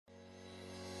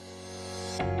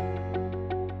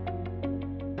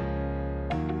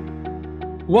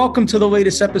Welcome to the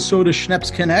latest episode of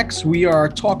Schneps Connects. We are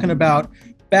talking about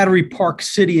Battery Park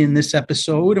City in this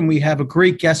episode, and we have a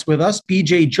great guest with us,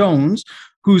 BJ Jones,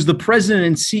 who's the president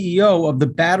and CEO of the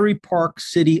Battery Park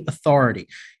City Authority.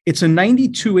 It's a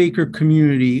 92-acre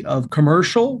community of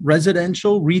commercial,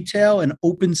 residential, retail, and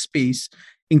open space,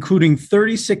 including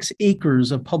 36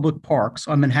 acres of public parks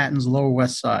on Manhattan's Lower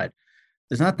West Side.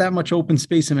 There's not that much open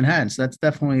space in Manhattan, so that's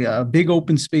definitely a big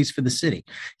open space for the city.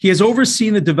 He has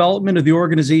overseen the development of the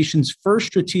organization's first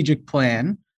strategic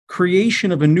plan,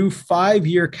 creation of a new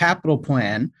 5-year capital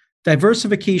plan,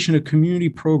 diversification of community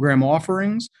program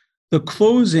offerings, the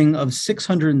closing of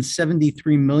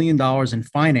 $673 million in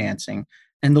financing,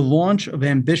 and the launch of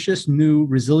ambitious new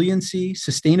resiliency,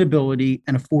 sustainability,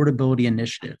 and affordability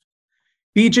initiative.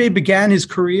 BJ began his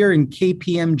career in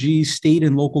KPMG's state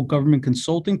and local government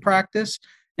consulting practice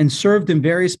and served in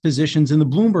various positions in the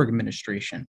Bloomberg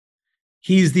administration.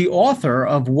 He's the author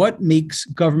of What Makes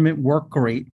Government Work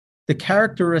Great: The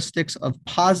Characteristics of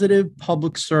Positive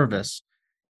Public Service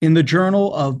in the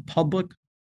Journal of Public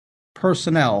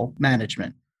Personnel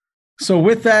Management. So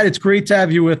with that, it's great to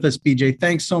have you with us, BJ.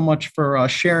 Thanks so much for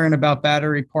sharing about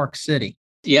Battery Park City.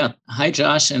 Yeah. Hi,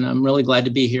 Josh, and I'm really glad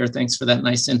to be here. Thanks for that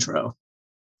nice intro.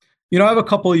 You know, I have a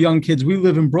couple of young kids. We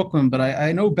live in Brooklyn, but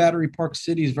I know Battery Park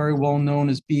City is very well known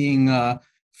as being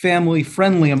family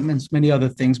friendly amongst many other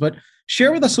things. But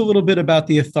share with us a little bit about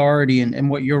the authority and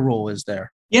what your role is there.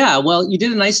 Yeah, well, you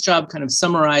did a nice job kind of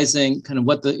summarizing kind of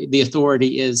what the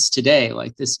authority is today,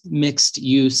 like this mixed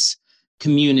use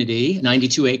community,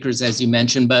 92 acres, as you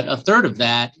mentioned, but a third of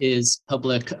that is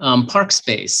public park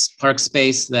space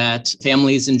that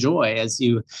families enjoy, as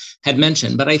you had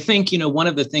mentioned. But I think, one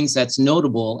of the things that's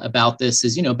notable about this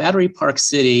is, Battery Park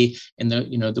City in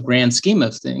the grand scheme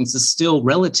of things is still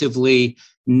relatively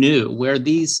new. Where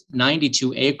these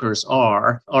 92 acres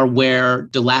are where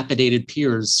dilapidated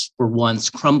piers were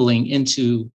once crumbling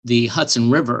into the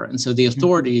Hudson River. And so the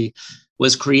authority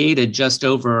was created just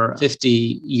over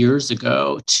 50 years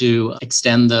ago to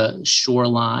extend the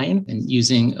shoreline and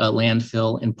using a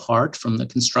landfill in part from the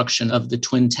construction of the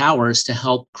Twin Towers to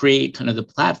help create kind of the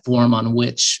platform on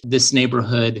which this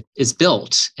neighborhood is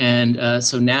built. And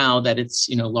so now that it's,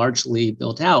 largely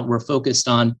built out, we're focused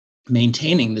on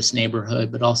maintaining this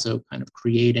neighborhood, but also kind of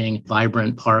creating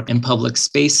vibrant park and public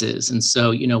spaces. And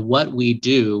so, what we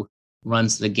do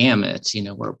runs the gamut.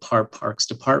 We're part parks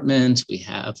department. We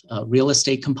have a real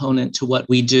estate component to what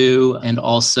we do, and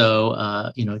also,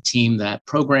 a team that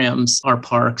programs our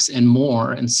parks and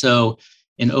more. And so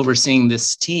in overseeing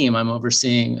this team, I'm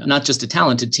overseeing not just a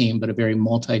talented team, but a very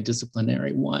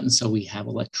multidisciplinary one. So we have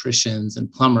electricians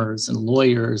and plumbers and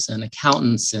lawyers and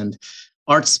accountants and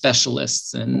art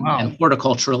specialists and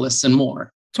horticulturalists and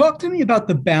more. Talk to me about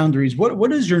the boundaries.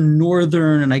 What is your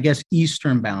northern and I guess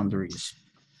eastern boundaries?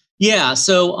 Yeah,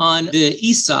 so on the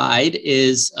east side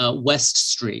is West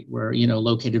Street. We're,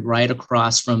 located right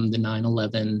across from the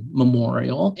 9/11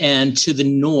 memorial. And to the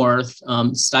north,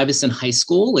 Stuyvesant High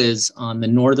School is on the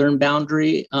northern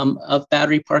boundary of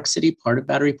Battery Park City, part of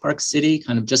Battery Park City,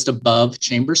 kind of just above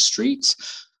Chambers Street.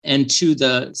 And to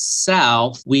the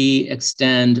south, we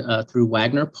extend through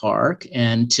Wagner Park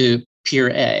and to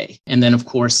Pier A. And then, of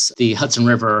course, the Hudson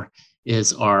River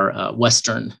is our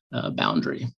western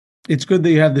boundary. It's good that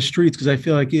you have the streets, because I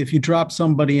feel like if you drop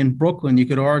somebody in Brooklyn, you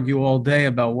could argue all day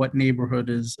about what neighborhood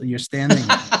is you're standing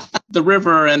in. The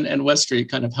river and West Street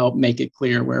kind of help make it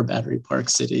clear where Battery Park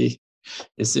City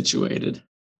is situated.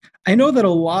 I know that a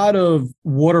lot of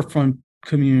waterfront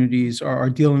communities are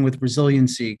dealing with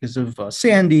resiliency because of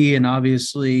Sandy and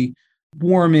obviously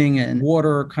warming and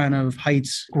water kind of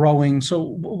heights growing. So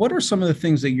what are some of the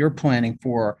things that you're planning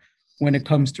for when it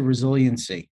comes to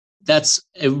resiliency? That's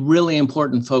a really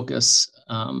important focus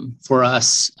for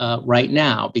us right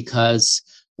now, because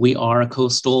we are a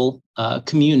coastal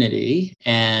community.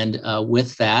 And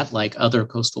with that, like other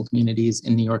coastal communities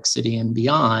in New York City and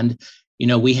beyond,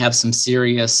 we have some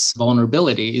serious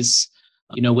vulnerabilities,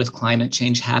 with climate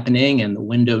change happening and the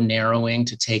window narrowing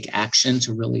to take action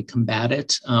to really combat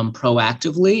it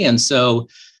proactively. And so,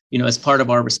 as part of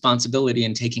our responsibility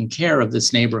in taking care of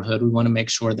this neighborhood, we want to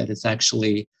make sure that it's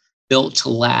actually built to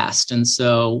last. And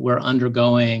so we're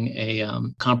undergoing a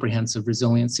comprehensive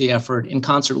resiliency effort in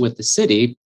concert with the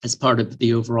city as part of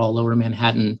the overall Lower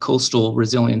Manhattan coastal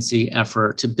resiliency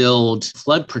effort to build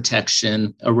flood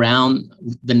protection around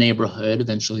the neighborhood,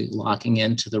 eventually locking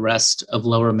into the rest of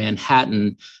Lower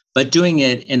Manhattan, but doing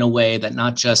it in a way that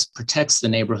not just protects the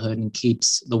neighborhood and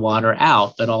keeps the water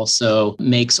out, but also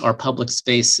makes our public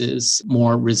spaces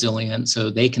more resilient so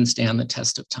they can stand the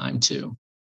test of time too.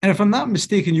 And if I'm not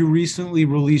mistaken, you recently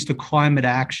released a climate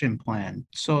action plan.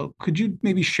 So could you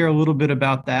maybe share a little bit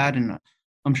about that? And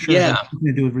I'm sure it has Yeah. something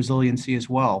to do with resiliency as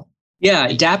well. Yeah,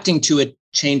 adapting to a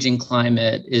changing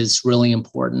climate is really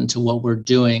important to what we're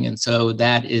doing. And so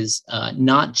that is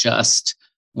not just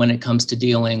when it comes to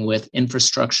dealing with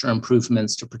infrastructure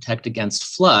improvements to protect against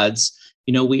floods.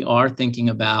 We are thinking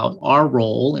about our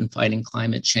role in fighting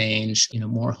climate change,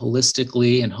 more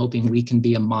holistically and hoping we can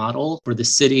be a model for the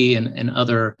city and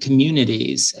other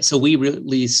communities. So we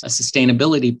released a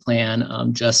sustainability plan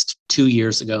just 2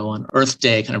 years ago on Earth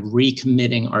Day, kind of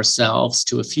recommitting ourselves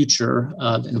to a future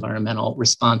of environmental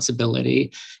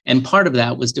responsibility. And part of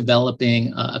that was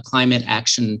developing a climate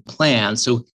action plan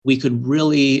so we could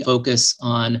really focus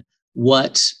on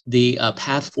what the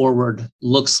path forward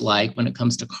looks like when it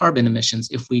comes to carbon emissions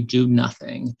if we do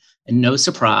nothing. And no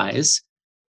surprise,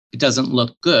 it doesn't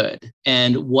look good.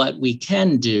 And what we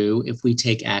can do if we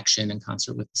take action in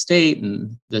concert with the state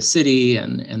and the city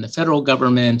and the federal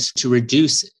government to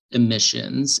reduce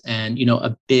emissions. And,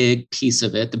 a big piece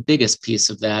of it, the biggest piece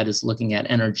of that is looking at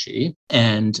energy.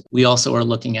 And we also are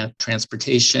looking at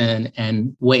transportation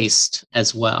and waste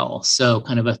as well. So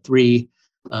kind of a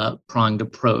pronged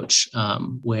approach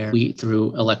where we,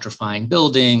 through electrifying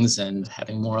buildings and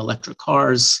having more electric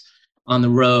cars on the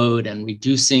road and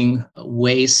reducing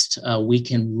waste, we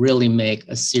can really make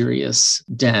a serious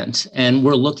dent. And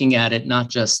we're looking at it not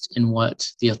just in what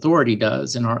the authority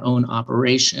does in our own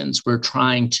operations. We're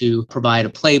trying to provide a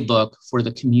playbook for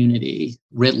the community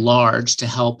writ large to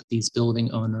help these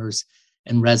building owners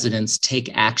and residents take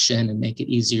action and make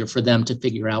it easier for them to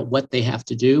figure out what they have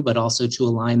to do, but also to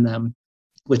align them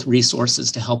with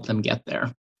resources to help them get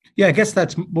there. Yeah, I guess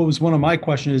that's what was one of my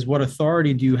questions is what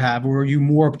authority do you have? Or are you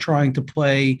more trying to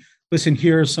play, listen,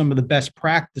 here are some of the best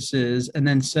practices and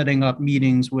then setting up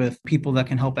meetings with people that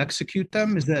can help execute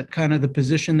them? Is that kind of the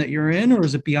position that you're in, or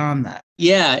is it beyond that?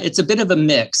 Yeah, it's a bit of a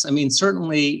mix. I mean,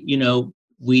 certainly,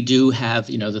 we do have,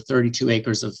 the 32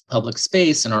 acres of public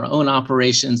space in our own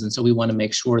operations. And so we want to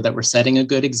make sure that we're setting a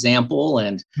good example.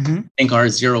 And I think our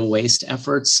zero waste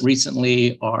efforts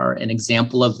recently are an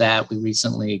example of that. We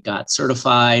recently got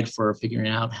certified for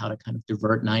figuring out how to kind of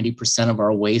divert 90% of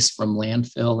our waste from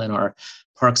landfill in our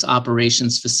Parks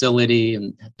operations facility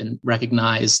and have been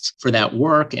recognized for that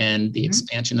work and the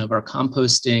expansion of our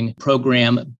composting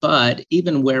program. But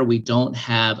even where we don't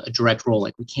have a direct role,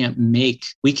 like we can make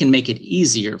it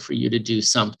easier for you to do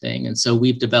something. And so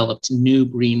we've developed new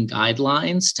green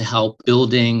guidelines to help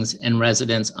buildings and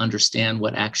residents understand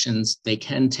what actions they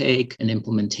can take, an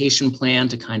implementation plan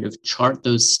to kind of chart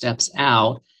those steps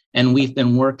out. And we've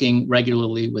been working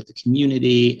regularly with the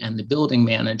community and the building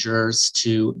managers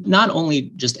to not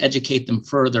only just educate them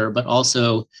further, but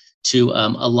also to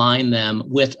align them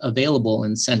with available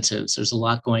incentives. There's a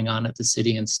lot going on at the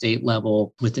city and state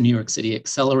level with the New York City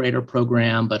Accelerator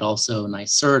Program, but also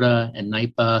NYSERDA and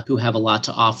NYPA, who have a lot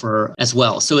to offer as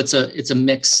well. So it's a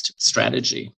mixed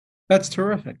strategy. That's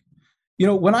terrific.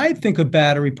 When I think of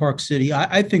Battery Park City,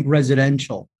 I think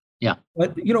residential. Yeah.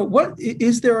 But, what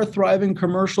is there a thriving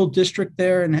commercial district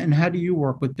there? And how do you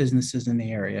work with businesses in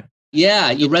the area? Yeah,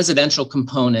 your residential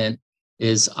component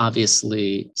is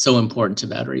obviously so important to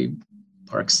Battery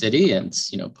Park City and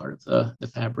it's, part of the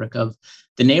fabric of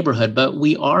the neighborhood. But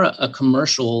we are a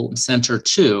commercial center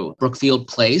too. Brookfield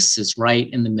Place is right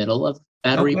in the middle of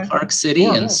Battery Park City.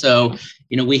 Sure. And so,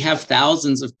 we have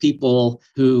thousands of people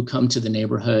who come to the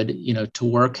neighborhood, to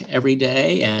work every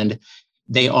day. And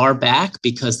they are back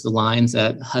because the lines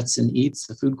at Hudson Eats,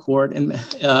 the food court in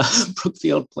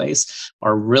Brookfield Place,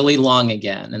 are really long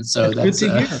again. And so that's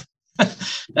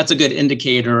a good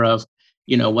indicator of,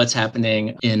 what's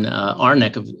happening in our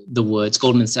neck of the woods.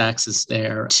 Goldman Sachs is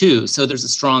there too. So there's a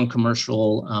strong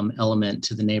commercial element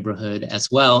to the neighborhood as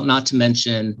well, not to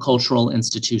mention cultural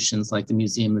institutions like the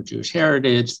Museum of Jewish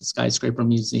Heritage, the Skyscraper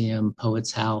Museum,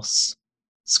 Poets House,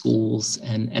 schools,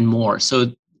 and more.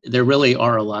 So there really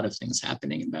are a lot of things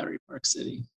happening in Battery Park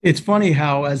City. It's funny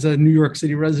how, as a New York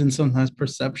City resident, sometimes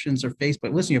perceptions are faced.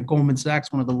 But listen, you have Goldman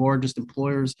Sachs, one of the largest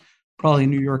employers, probably in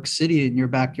New York City, in your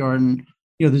backyard. And,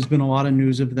 there's been a lot of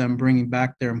news of them bringing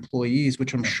back their employees,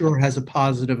 which I'm sure has a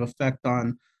positive effect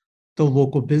on the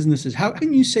local businesses. How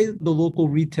can you say the local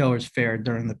retailers fared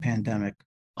during the pandemic?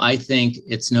 I think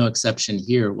it's no exception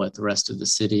here what the rest of the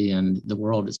city and the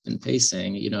world has been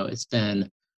facing. It's been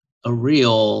a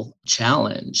real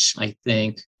challenge, I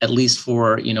think, at least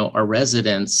for, our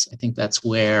residents. I think that's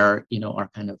where, our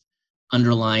kind of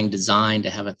underlying design to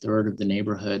have a third of the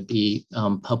neighborhood be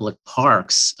public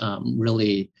parks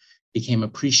really became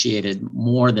appreciated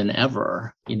more than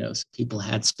ever. So people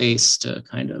had space to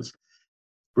kind of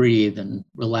breathe and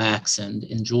relax and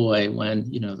enjoy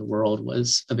when, the world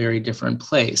was a very different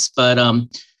place. But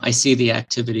I see the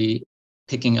activity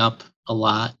picking up a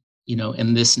lot,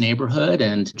 in this neighborhood,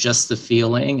 and just the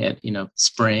feeling at,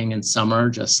 spring and summer,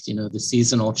 just, the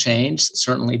seasonal change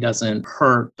certainly doesn't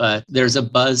hurt, but there's a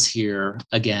buzz here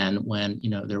again when,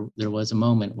 there was a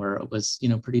moment where it was,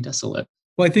 pretty desolate.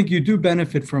 Well, I think you do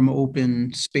benefit from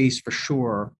open space for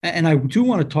sure. And I do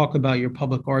want to talk about your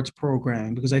public arts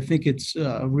program because I think it's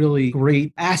a really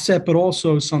great asset, but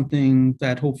also something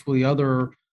that hopefully other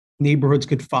neighborhoods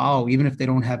could follow, even if they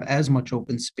don't have as much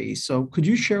open space. So could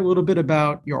you share a little bit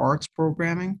about your arts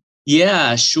programming?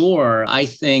 Yeah, sure. I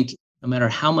think no matter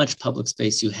how much public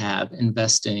space you have,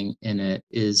 investing in it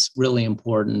is really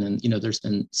important. And, there's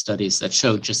been studies that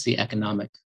show just the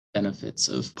economic benefits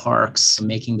of parks,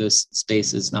 making those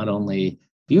spaces not only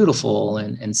beautiful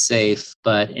and safe,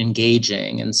 but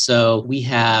engaging. And so we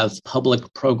have public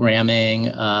programming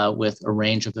with a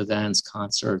range of events,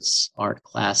 concerts, art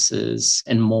classes,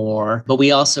 and more. But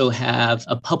we also have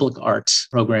a public art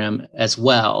program as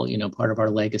well. Part of our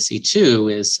legacy too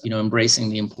is, embracing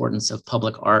the importance of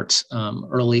public art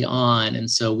early on. And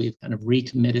so we've kind of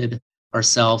recommitted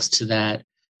ourselves to that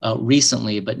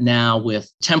recently, but now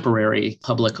with temporary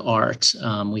public art.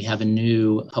 We have a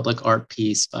new public art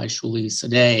piece by Shuli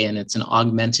Sadeh, and it's an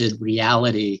augmented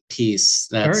reality piece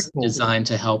that's cool, designed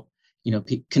to help,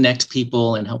 connect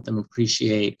people and help them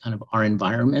appreciate kind of our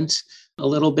environment a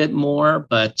little bit more.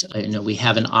 But, we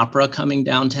have an opera coming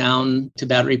downtown to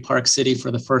Battery Park City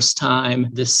for the first time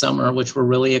this summer, which we're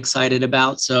really excited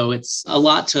about. So it's a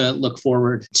lot to look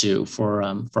forward to for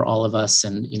all of us,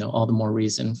 and, all the more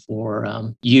reason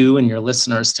for you and your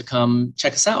listeners to come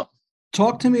check us out.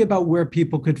 Talk to me about where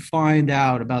people could find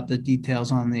out about the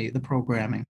details on the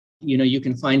programming. You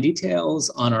can find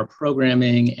details on our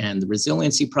programming and the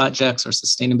resiliency projects, our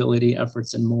sustainability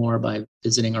efforts, and more by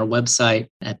visiting our website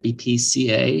at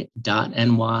bpca.ny.gov.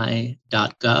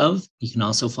 You can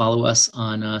also follow us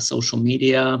on social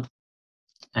media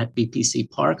at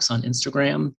BPC Parks on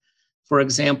Instagram, for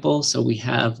example. So we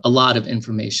have a lot of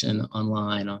information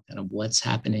online on kind of what's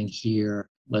happening here,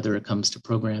 whether it comes to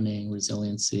programming,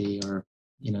 resiliency, or,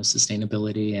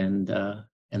 sustainability, and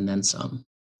then some.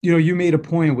 You made a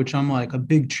point, which I'm like a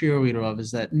big cheerleader of,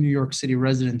 is that New York City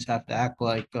residents have to act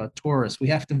like tourists. We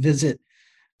have to visit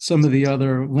some of the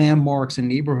other landmarks and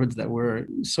neighborhoods that we're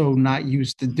so not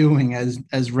used to doing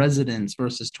as residents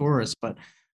versus tourists. But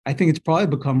I think it's probably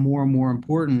become more and more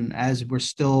important as we're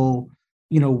still,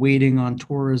 waiting on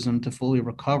tourism to fully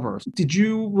recover. Did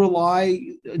you rely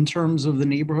in terms of the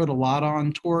neighborhood a lot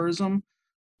on tourism?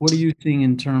 What are you seeing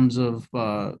in terms of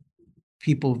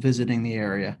people visiting the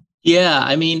area? Yeah,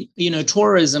 I mean,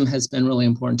 tourism has been really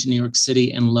important to New York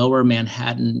City and Lower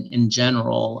Manhattan in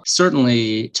general.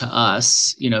 Certainly to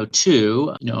us,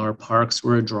 too. Our parks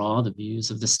were a draw, the views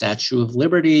of the Statue of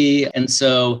Liberty. And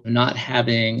so not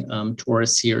having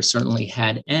tourists here certainly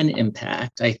had an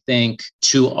impact. I think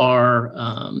to our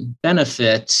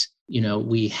benefit,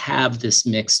 we have this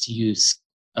mixed use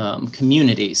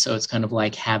community. So it's kind of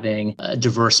like having a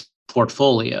diverse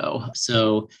portfolio.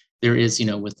 So there is,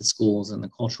 with the schools and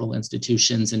the cultural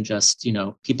institutions and just,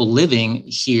 people living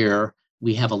here,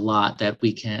 we have a lot that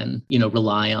we can,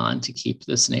 rely on to keep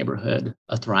this neighborhood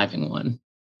a thriving one.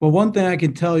 Well, one thing I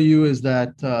can tell you is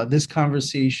that this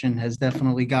conversation has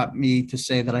definitely got me to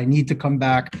say that I need to come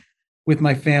back with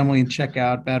my family and check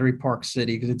out Battery Park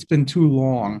City because it's been too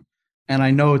long. And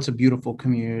I know it's a beautiful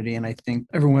community, and I think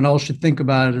everyone else should think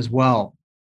about it as well.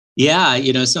 Yeah,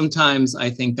 sometimes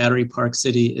I think Battery Park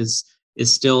City is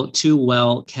still too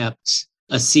well kept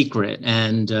a secret.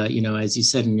 And, as you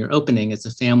said in your opening, it's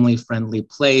a family-friendly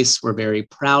place. We're very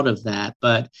proud of that.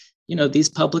 But, these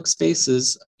public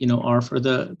spaces, are for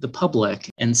the public.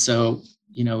 And so,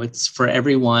 it's for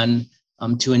everyone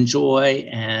to enjoy.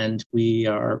 And we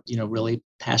are, really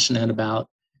passionate about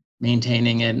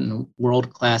maintaining it in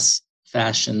world-class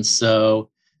fashion. So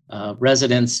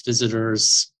residents,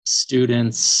 visitors,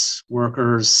 students,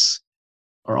 workers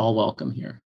are all welcome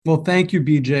here. Well, thank you,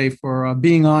 BJ, for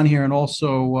being on here and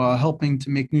also helping to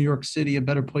make New York City a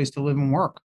better place to live and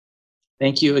work.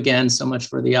 Thank you again so much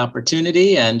for the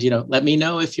opportunity. And, let me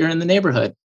know if you're in the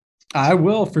neighborhood. I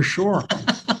will, for sure.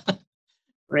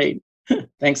 Great.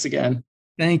 Thanks again.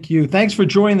 Thank you. Thanks for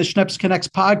joining the Schneps Connects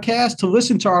podcast. To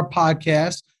listen to our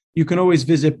podcast, you can always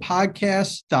visit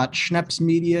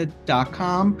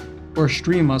podcast.schnepsmedia.com or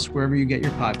stream us wherever you get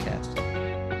your podcasts.